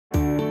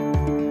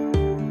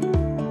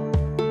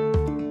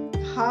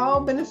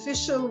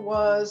beneficial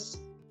was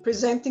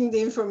presenting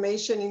the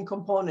information in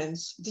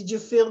components? Did you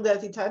feel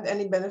that it had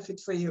any benefit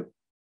for you?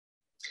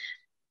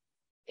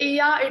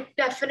 Yeah, it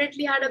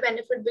definitely had a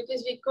benefit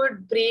because we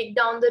could break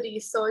down the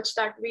research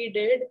that we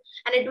did,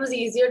 and it was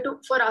easier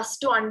for us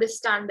to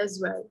understand as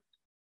well.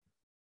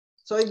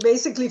 So it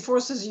basically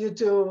forces you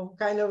to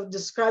kind of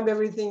describe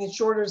everything in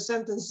shorter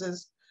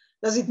sentences.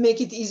 Does it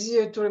make it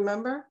easier to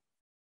remember?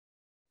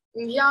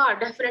 Yeah,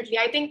 definitely.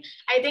 I think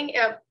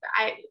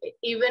I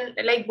even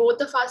like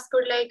both of us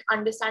could like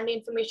understand the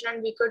information,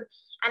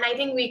 and I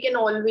think we can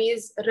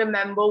always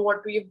remember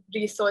what we've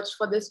researched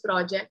for this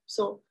project.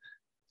 So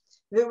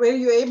were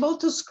you able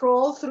to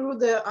scroll through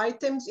the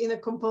items in a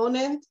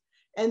component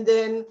and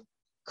then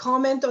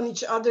comment on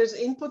each other's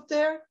input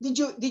there? Did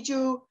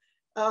you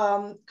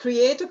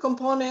create a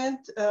component?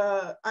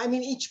 I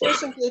mean, each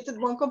person created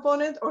one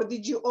component, or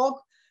did you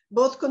all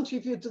both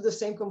contribute to the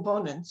same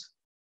components?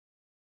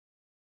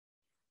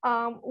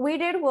 We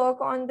did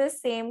work on the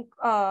same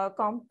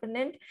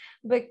component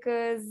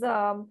because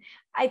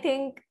I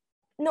think,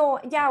 no,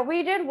 yeah,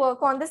 we did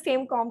work on the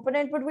same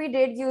component, but we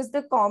did use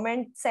the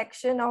comment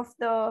section of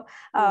the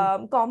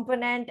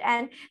component,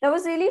 and that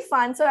was really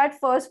fun. So at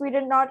first we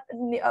did not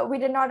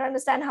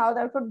understand how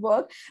that would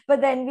work,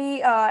 but then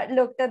we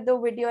looked at the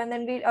video, and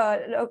then we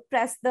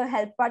pressed the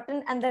help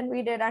button, and then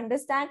we did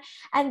understand.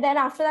 And then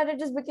after that, it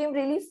just became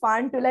really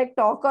fun to like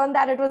talk on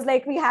that. It was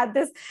like we had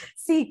this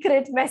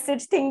secret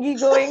message thingy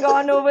going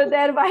on over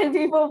there while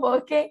we were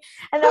working,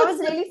 and that was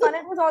really fun.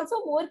 It was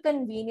also more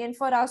convenient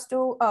for us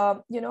to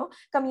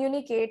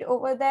communicate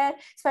over there,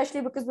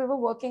 especially because we were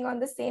working on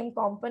the same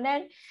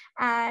component.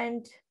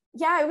 And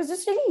yeah, it was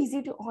just really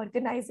easy to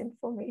organize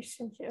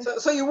information here.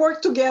 So you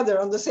worked together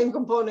on the same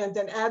component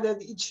and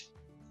added each,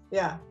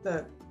 yeah.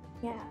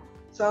 Yeah.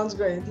 Sounds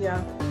great,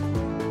 yeah.